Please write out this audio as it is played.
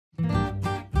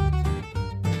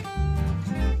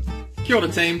Kia ora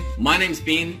team, my name's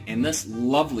Ben and this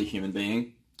lovely human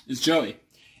being is Joey.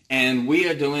 And we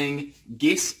are doing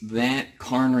Guess That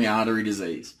Coronary Artery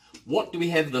Disease. What do we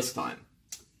have this time?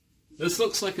 This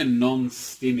looks like a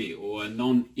non-STEMI or a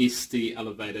non-ST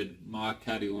elevated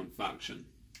myocardial infarction.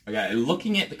 Okay,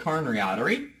 looking at the coronary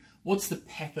artery, what's the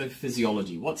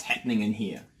pathophysiology? What's happening in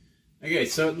here? Okay,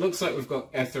 so it looks like we've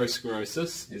got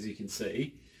atherosclerosis, as you can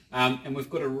see, and we've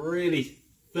got a really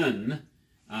thin,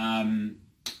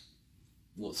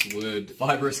 what's the word?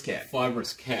 Fibrous cap.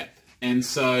 Fibrous cap. And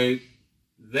so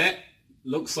that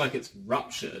looks like it's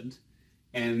ruptured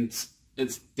and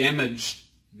it's damaged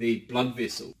the blood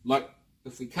vessel. Like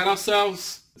if we cut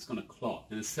ourselves, it's going to clot.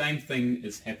 And the same thing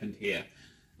has happened here.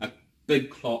 A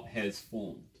big clot has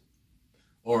formed.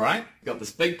 Alright, got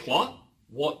this big clot.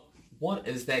 What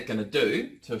is that going to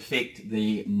do to affect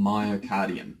the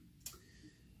myocardium?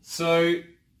 So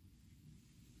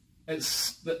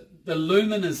it's the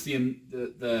lumen is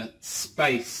the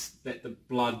space that the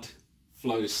blood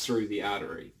flows through the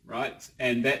artery, right?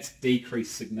 And that's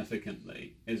decreased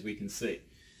significantly, as we can see.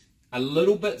 A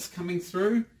little bit's coming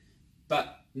through,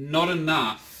 but not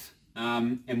enough.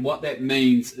 And what that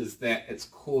means is that it's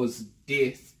caused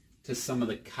death to some of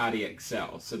the cardiac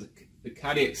cells. So the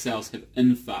cardiac cells have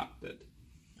infarcted.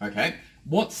 Okay.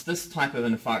 What's this type of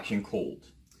infarction called?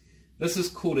 This is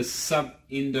called a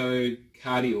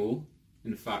subendocardial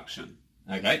infarction.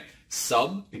 Okay.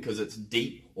 Sub, because it's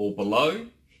deep or below.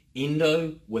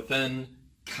 Endo, within.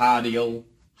 Cardial,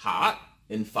 heart.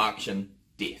 Infarction,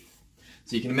 death.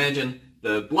 So you can imagine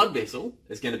the blood vessel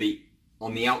is going to be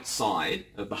on the outside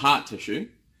of the heart tissue.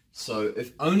 So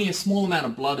if only a small amount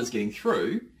of blood is getting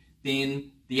through,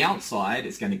 then the outside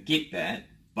is going to get that,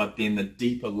 but then the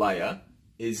deeper layer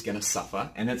is going to suffer,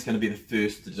 and it's going to be the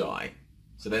first to die.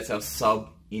 So that's our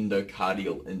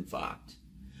subendocardial infarct.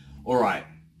 Alright,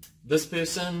 this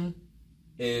person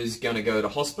is going to go to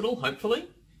hospital, hopefully,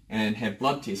 and have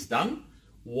blood tests done.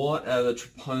 What are the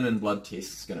troponin blood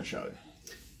tests going to show?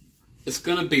 It's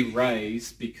going to be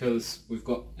raised because we've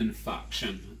got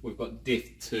infarction. We've got death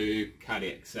to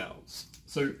cardiac cells.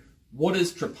 So what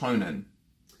is troponin?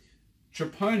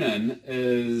 Troponin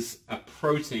is a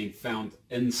protein found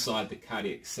inside the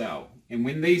cardiac cell. And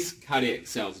when these cardiac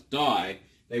cells die,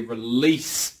 they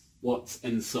release what's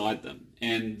inside them.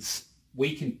 And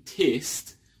we can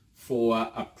test for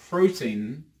a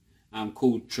protein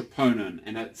called troponin.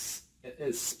 And it's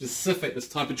specific, this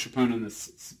type of troponin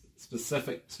is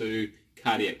specific to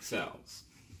cardiac cells.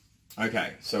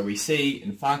 Okay, so we see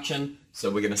infarction, so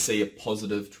we're going to see a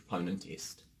positive troponin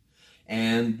test.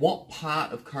 And what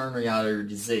part of coronary artery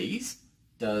disease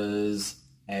does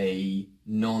a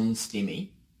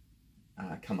non-STEMI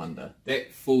come under?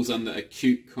 That falls under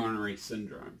acute coronary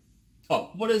syndrome. Oh,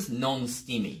 what is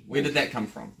non-STEMI? Where did that come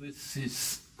from? This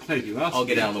is glad you asked. I'll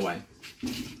get out of the way.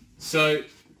 So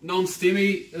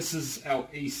non-STEMI, this is our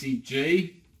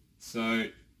ECG. So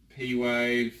P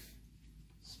wave,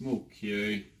 small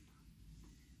q.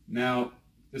 Now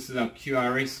this is our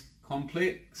QRS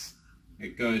complex.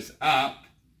 It goes up,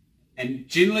 and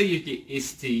generally you get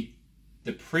ST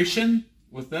depression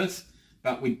with this,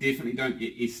 but we definitely don't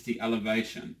get ST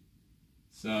elevation.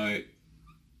 So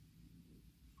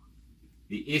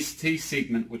the ST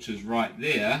segment, which is right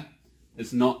there,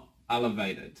 is not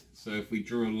elevated. So if we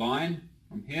draw a line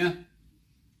from here,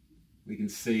 we can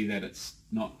see that it's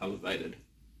not elevated.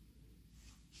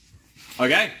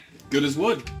 Okay, good as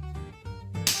wood.